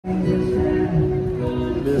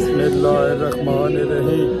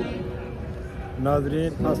बिस्मिल्लाहिर्रहमानिर्रहीम।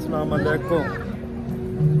 नाज़रीन अस्सलाम वालेकुम।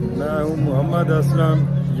 मैं हूँ मोहम्मद असलम,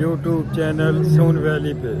 यूट्यूब चैनल सून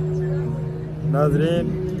वैली पे। नाज़रीन,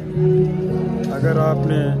 अगर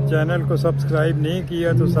आपने चैनल को सब्सक्राइब नहीं किया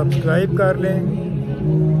तो सब्सक्राइब कर लें,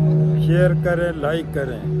 शेयर करें, लाइक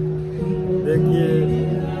करें। देखिए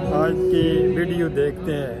आज की वीडियो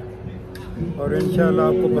देखते हैं और इंशाल्लाह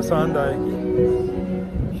आपको पसंद आएगी।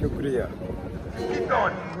 शुक्रिया। Keep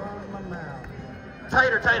going.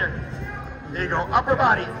 Tighter, tighter. There you go. Upper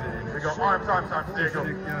body. There you go. Arms, arms, arms. There you go.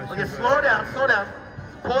 Okay, slow down, slow down.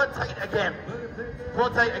 Pull it tight again. Pull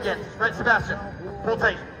it tight again. Right, Sebastian. Pull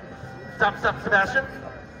tight. Stop, stop, Sebastian.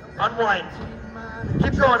 Unwind.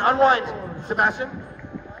 Keep going. Unwind, Sebastian.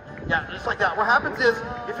 Yeah, just like that. What happens is,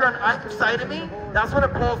 if you're on either side of me, that's when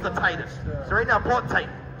it pulls the tightest. So right now, pull it tight.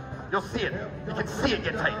 You'll see it. You can see it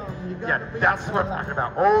get tight. Yeah, that's what I'm talking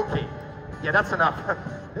about. Okay. Yeah, that's enough.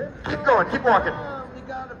 Keep going. Keep walking.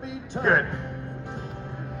 Good.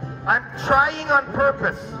 I'm trying on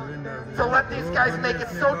purpose to let these guys make it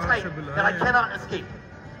so tight that I cannot escape.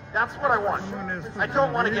 That's what I want. I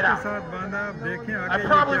don't want to get out. I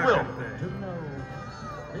probably will.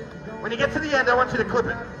 When you get to the end, I want you to clip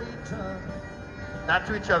it. Not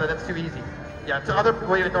to each other. That's too easy. Yeah, to other...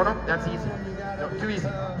 Wait, no, that's easy. No, too easy.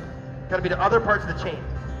 Got to be to other parts of the chain.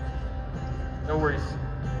 No worries.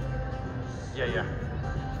 Yeah.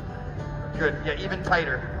 Good. Yeah, even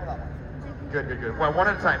tighter. Good. Well, one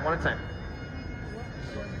at a time. One at a time.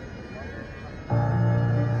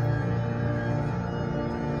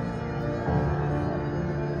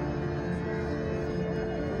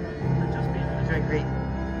 You're doing great.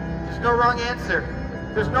 There's no wrong answer.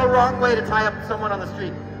 There's no wrong way to tie up someone on the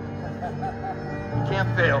street. You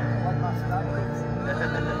can't fail.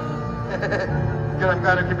 Good, I'm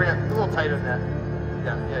glad I can bring it a little tighter than that.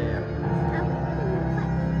 Yeah.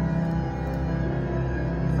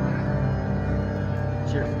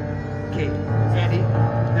 Cheers. Okay, Andy,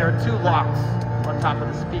 there are 2 locks on top of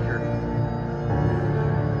the speaker.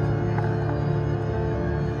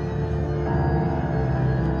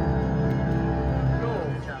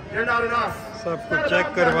 You're not enough. सबको check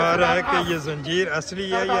करवा रहा है कि ये जंजीर असली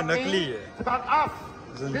है या नकली है।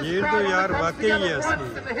 जंजीर तो यार वाकई है असली।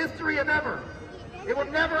 It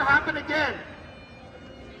will never happen again.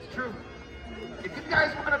 It's true. If you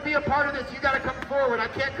guys want to be a part of this, you got to come forward. I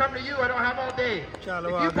can't come to you. I don't have all day. If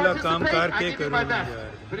you participate, I give you my best.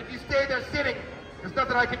 But if you stay there sitting, there's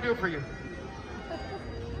nothing I can do for you.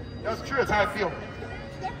 That's true. It's how I feel.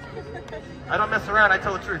 I don't mess around. I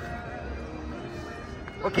tell the truth.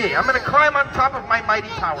 Okay, I'm going to climb on top of my mighty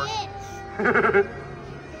power.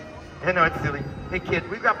 I know, it's silly. Hey, kid,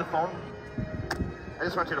 will you grab the phone? I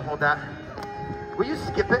just want you to hold that. Will you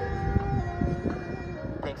skip it?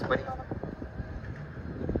 Thanks, buddy.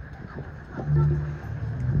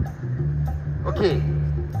 Okay,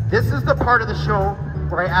 this is the part of the show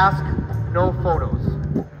where I ask no photos.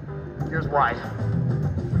 Here's why.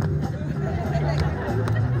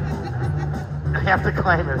 I have to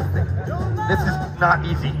climb this thing. This is not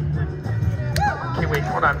easy. Okay, wait,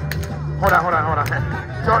 hold on. Hold on.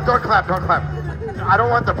 Don't clap. I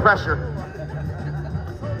don't want the pressure.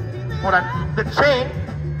 Hold on. The chain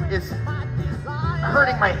is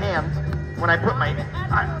hurting my hand when I put my...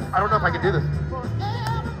 I don't know if I can do this.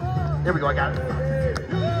 There we go, I got it.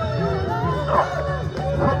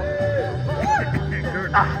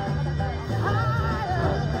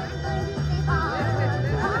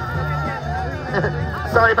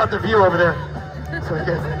 Sorry about the view over there. Sorry,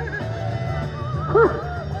 guys. Whew.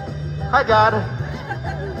 Hi, God.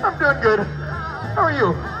 I'm doing good. How are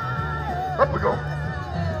you? Up we go.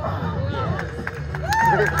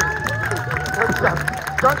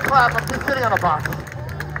 Don't clap, I'm just sitting on a box.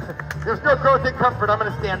 There's no growth in comfort, I'm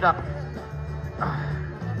going to stand up.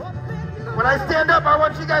 When I stand up, I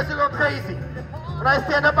want you guys to go crazy. When I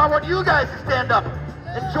stand up, I want you guys to stand up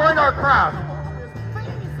and join our crowd.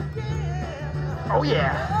 Oh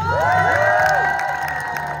yeah.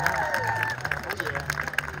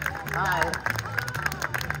 Hi.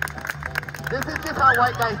 This is just how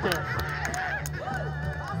white guys dance.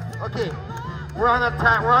 Okay, we're on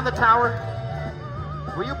the tower.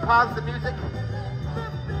 Will you pause the music?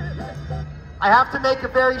 I have to make a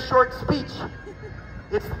very short speech.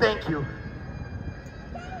 It's thank you.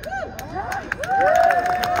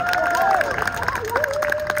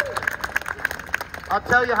 I'll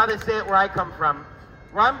tell you how they say it where I come from.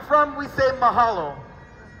 Where I'm from, we say mahalo.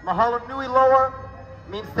 Mahalo nui loa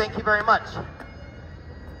means thank you very much.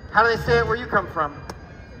 How do they say it where you come from?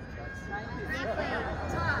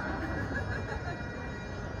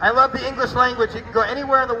 I love the English language. You can go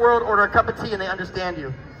anywhere in the world, order a cup of tea, and they understand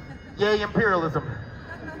you. Yay, imperialism.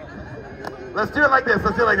 Let's do it like this.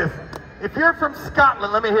 Let's do it like this. If you're from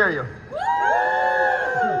Scotland, let me hear you.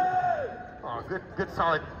 Oh, good,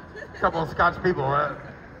 solid couple of Scotch people.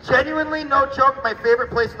 Genuinely, no joke, my favorite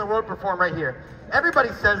place in the world to perform right here. Everybody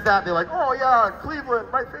says that. They're like, oh yeah, Cleveland,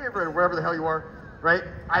 my favorite, or wherever the hell you are, right?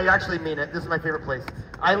 I actually mean it. This is my favorite place.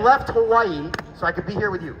 I left Hawaii so I could be here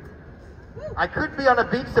with you. I could be on a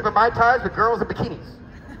beach sipping Mai Tais with girls in bikinis.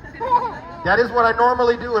 That is what I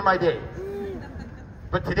normally do in my day.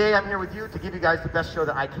 But today I'm here with you to give you guys the best show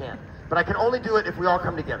that I can. But I can only do it if we all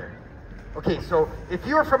come together. Okay, so if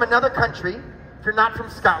you're from another country, if you're not from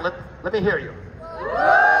Scotland, let me hear you.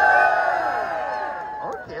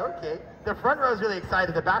 Okay. The front row is really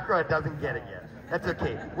excited. The back row doesn't get it yet. That's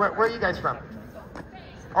okay. Where are you guys from?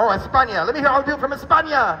 Oh, España. Let me hear all the people from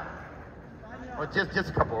España. Oh, just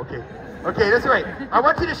a couple. Okay. Okay, that's right. I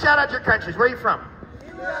want you to shout out your countries. Where are you from?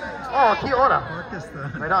 Oh, kia ora.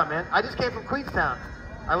 Pakistan. Right on, man. I just came from Queenstown.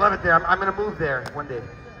 I love it there. I'm going to move there one day.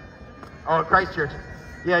 Oh, Christchurch.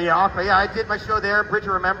 Yeah, Auckland. Yeah, I did my show there, Bridge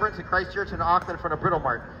of Remembrance in Christchurch and Auckland in front of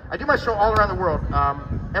Britomart. I do my show all around the world.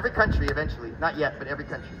 Every country eventually. Not yet, but every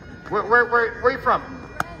country. Where are you from?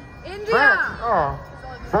 India. France. Oh,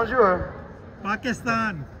 bonjour.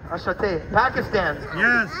 Pakistan. Enchanté. Pakistan.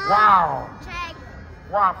 Yes. Wow. Czech.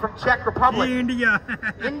 Wow, from Czech Republic. India.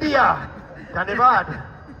 India. Dhanyavad.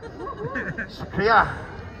 Shukriya.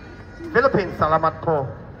 Philippines. Salamat po.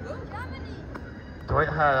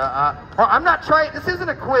 I'm not trying, this isn't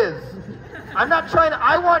a quiz. I'm not trying to,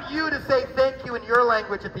 I want you to say thank you in your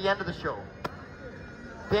language at the end of the show.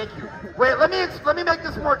 Thank you. Wait, let me make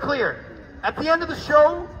this more clear. At the end of the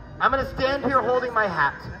show, I'm going to stand here holding my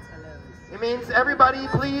hat. It means everybody,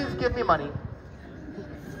 please give me money.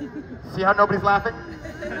 See how nobody's laughing?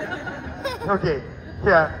 Okay,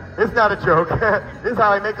 yeah, it's not a joke. This is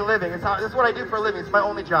how I make a living. This is what I do for a living. It's my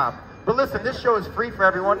only job. But listen, this show is free for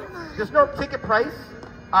everyone. There's no ticket price.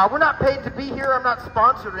 We're not paid to be here. I'm not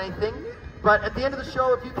sponsored or anything. But at the end of the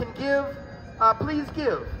show, if you can give, please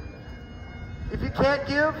give. If you can't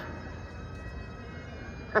give,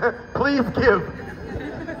 please give.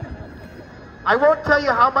 I won't tell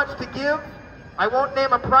you how much to give. I won't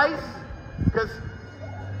name a price because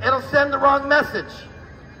it'll send the wrong message.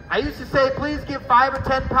 I used to say, please give 5 or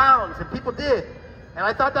 10 pounds, and people did. And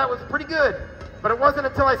I thought that was pretty good. But it wasn't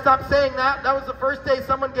until I stopped saying that. That was the first day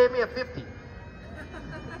someone gave me a 50.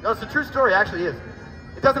 No, it's a true story, actually is.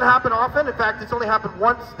 It doesn't happen often. In fact, it's only happened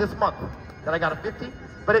once this month that I got a 50.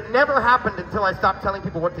 But it never happened until I stopped telling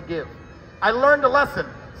people what to give. I learned a lesson.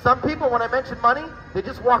 Some people, when I mention money, they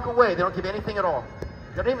just walk away. They don't give anything at all.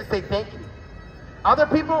 They don't even say thank you. Other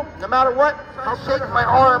people, no matter what, I'll shake my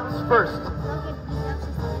arms first.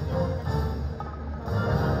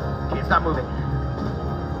 Okay, it's not moving.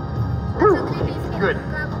 Good.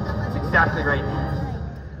 That's exactly right.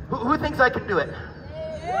 Who thinks I can do it?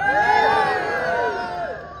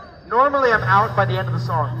 Normally I'm out by the end of the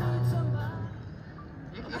song.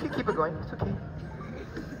 You can keep it going. It's okay.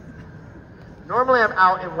 Normally I'm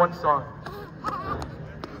out in one song.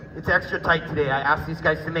 It's extra tight today. I asked these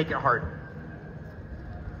guys to make it hard.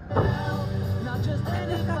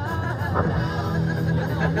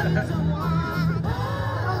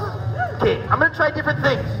 Okay, I'm gonna try different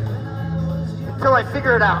things until I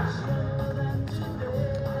figure it out.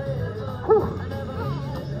 Whew.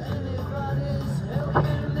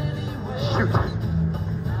 Shoot.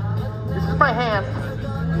 This is my hand,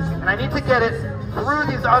 and I need to get it through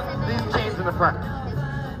these chains in the front.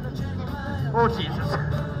 Oh, Jesus.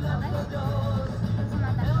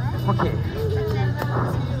 Okay.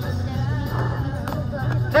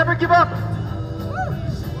 Never give up.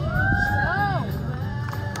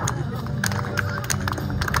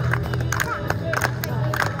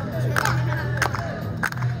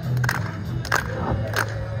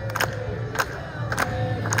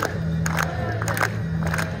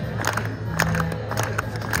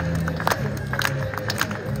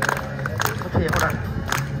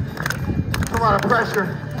 A lot of pressure.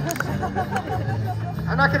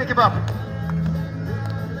 I'm not going to give up.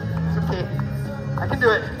 It's okay. I can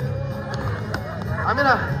do it. I'm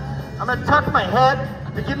gonna tuck my head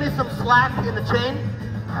to give me some slack in the chain.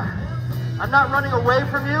 I'm not running away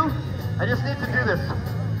from you. I just need to do this.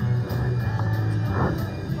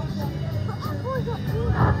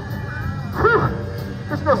 Whew.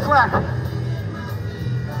 There's no slack.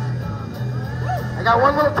 I got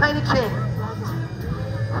one little tiny chain.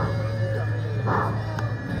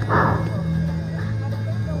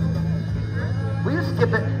 Will you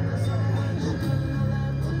skip it?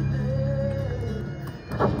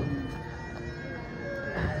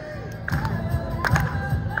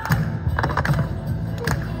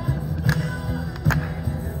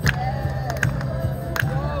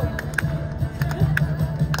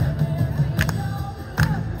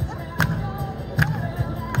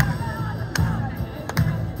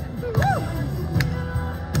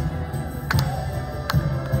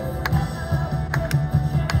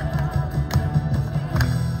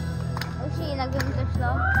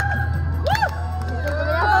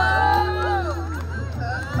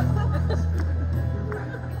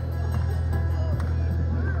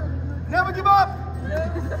 Never give up.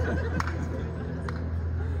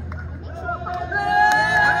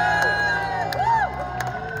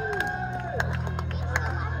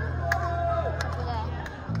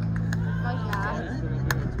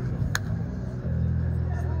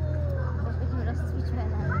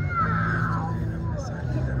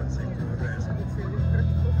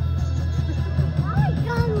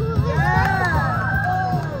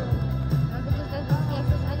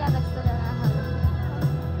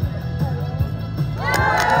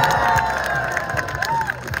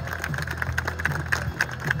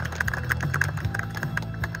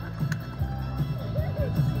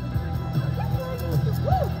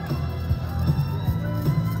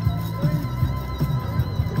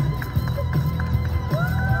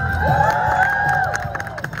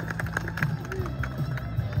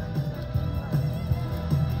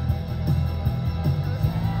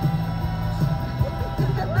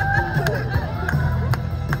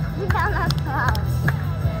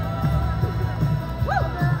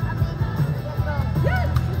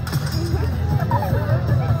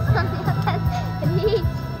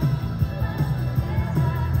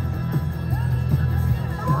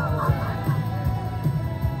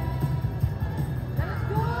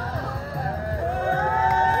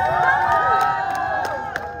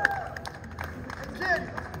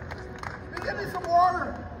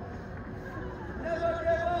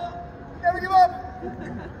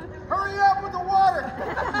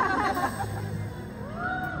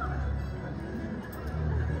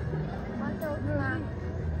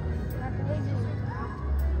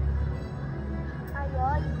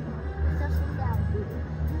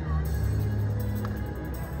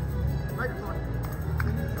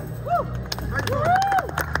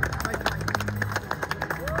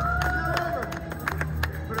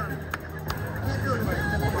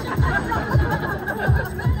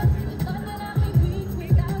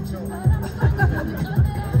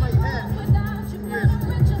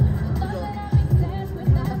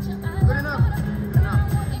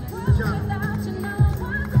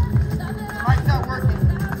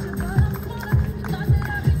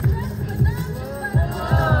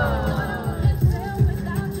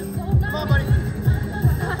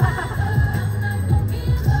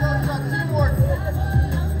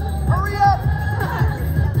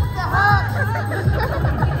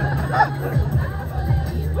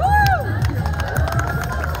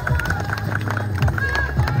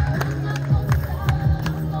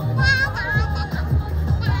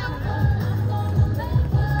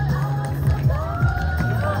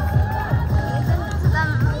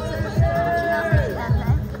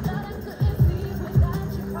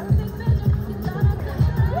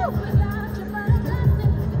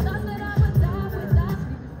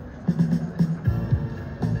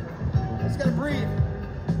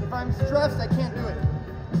 stressed, I can't do it.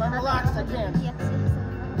 If I'm relaxed, I can.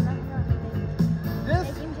 This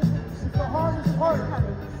is the hardest part.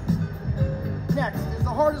 Next is the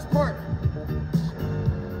hardest part.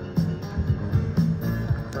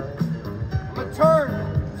 I'm gonna turn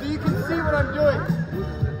so you can see what I'm doing.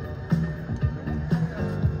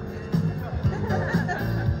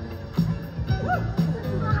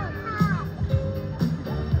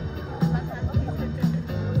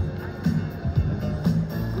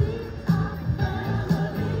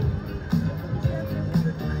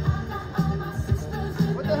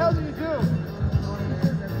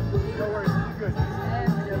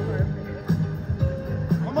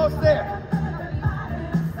 Almost there.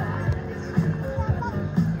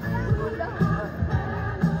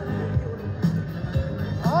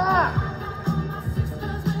 Ah!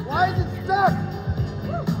 Why is it stuck?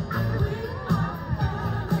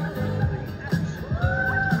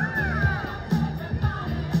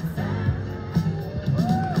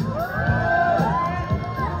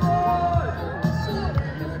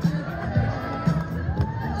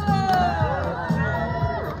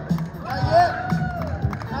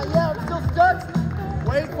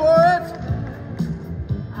 Wait for it.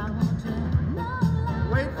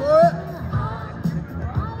 Wait for it.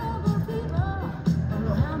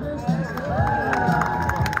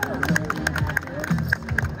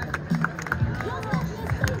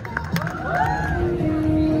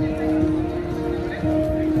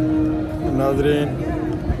 नाज़रीन,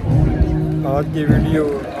 आज की video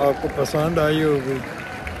आपको पसंद आई होगी।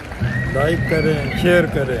 Like करें, share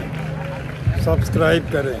करें,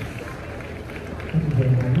 subscribe करें,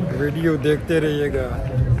 video देखते रहिएगा।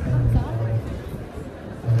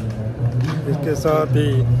 इसके साथ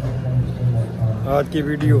ही आज की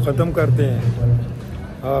वीडियो ख़त्म करते हैं।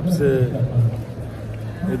 आपसे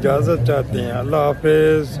इजाज़त चाहते हैं। अल्लाह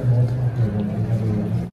हाफ़िज़।